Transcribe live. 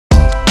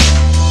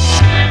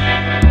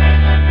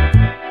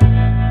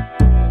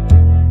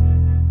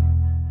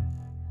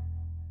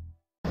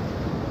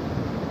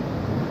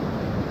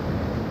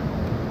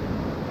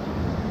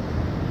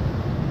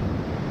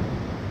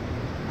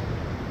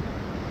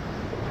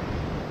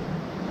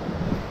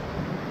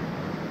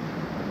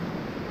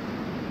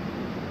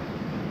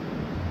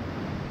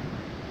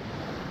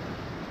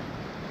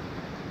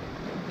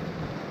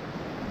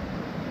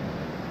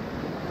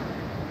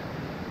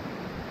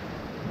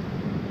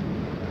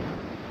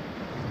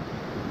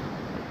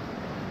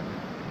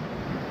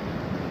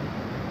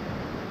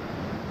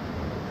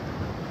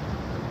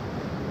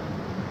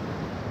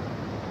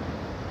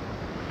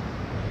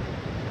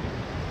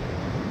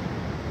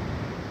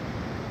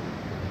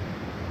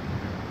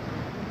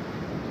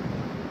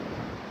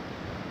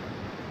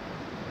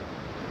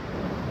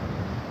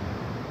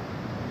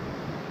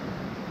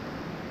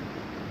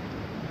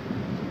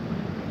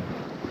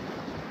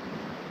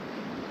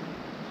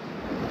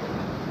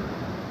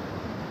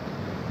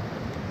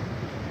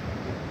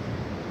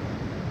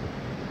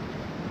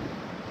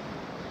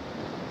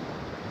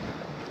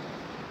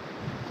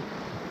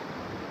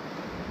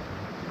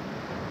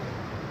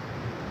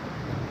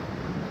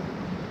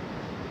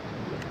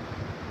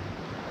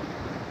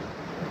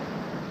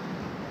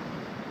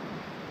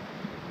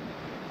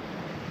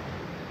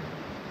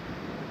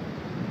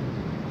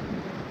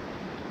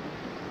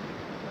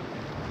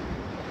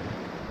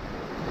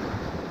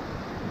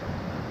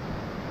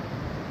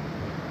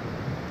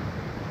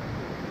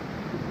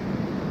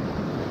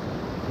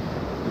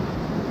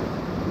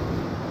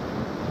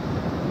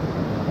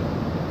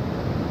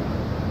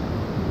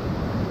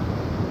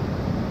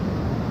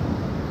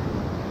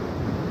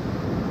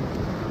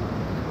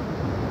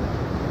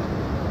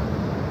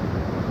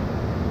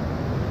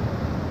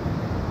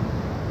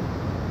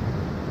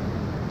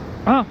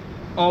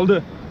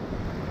Aldı.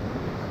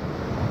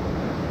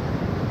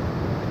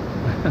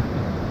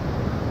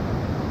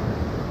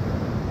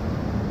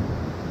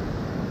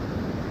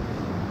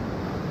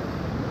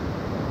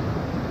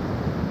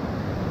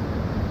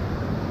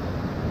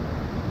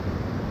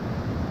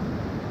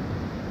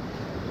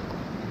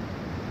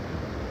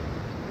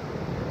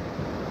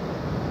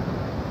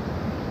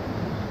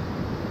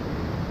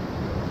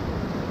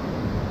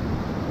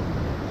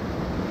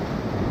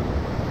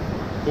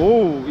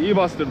 Oo, iyi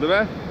bastırdı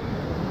be.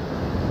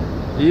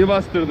 İyi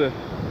bastırdı.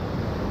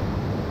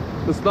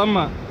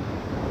 Islanma.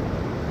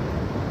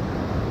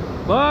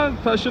 Lan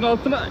taşın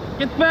altına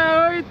gitme.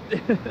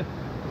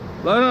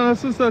 Lan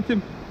anasını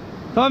satayım.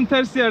 Tam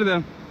ters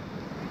yerden.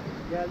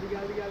 Geldi.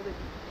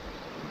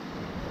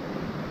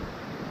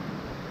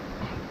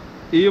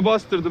 İyi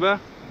bastırdı be.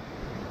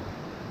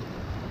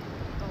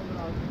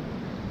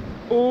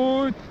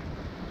 Oy.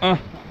 Ah.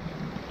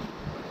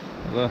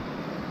 Allah.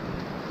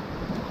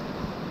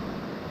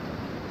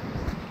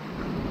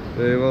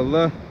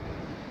 Eyvallah.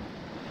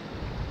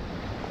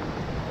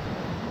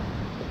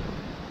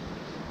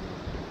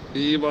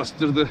 İyi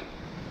bastırdı.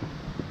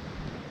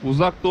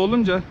 Uzakta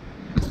olunca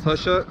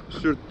taşa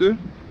sürttü.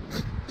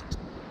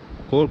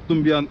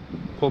 Korktum bir an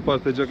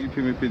kopartacak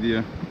ipi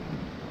diye.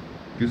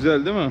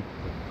 Güzel değil mi?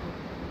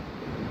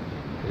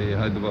 İyi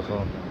hadi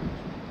bakalım.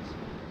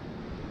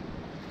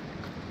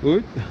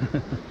 Uy.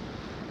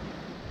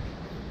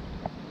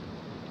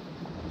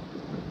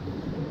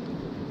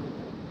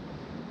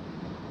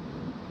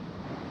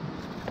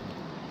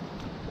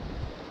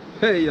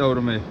 Hey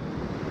yavrum hey.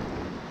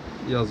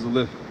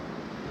 Yazılı.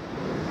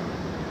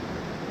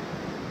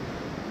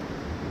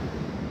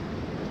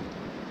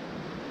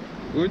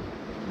 Uy.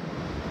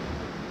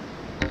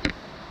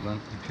 Lan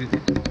ipi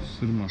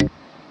sürme.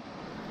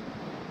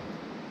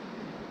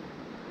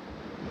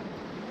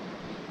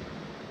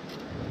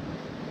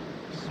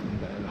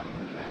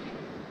 Bismillahirrahmanirrahim.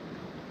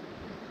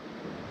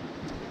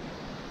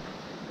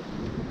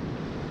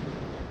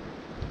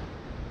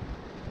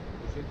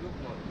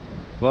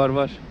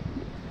 Var.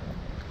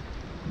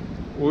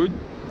 Uy.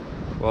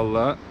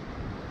 Vallahi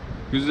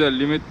güzel,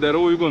 limitlere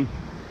uygun.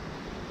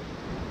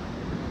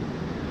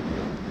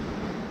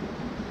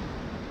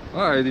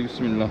 Haydi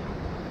bismillah.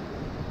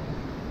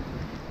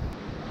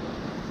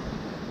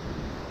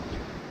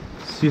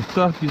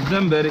 Siftah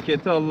bizden,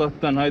 bereketi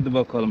Allah'tan. Haydi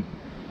bakalım.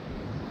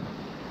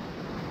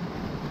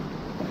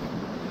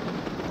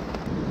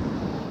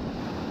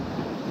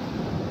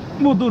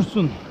 Bu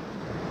dursun.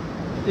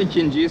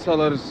 İkinciyi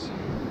salarız.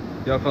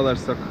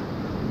 Yakalarsak.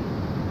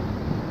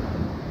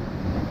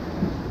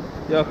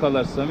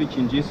 Yakalarsam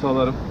ikinciyi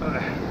salarım.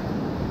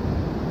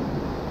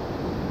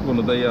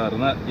 Bunu da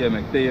yarına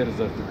yemekte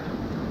yeriz artık.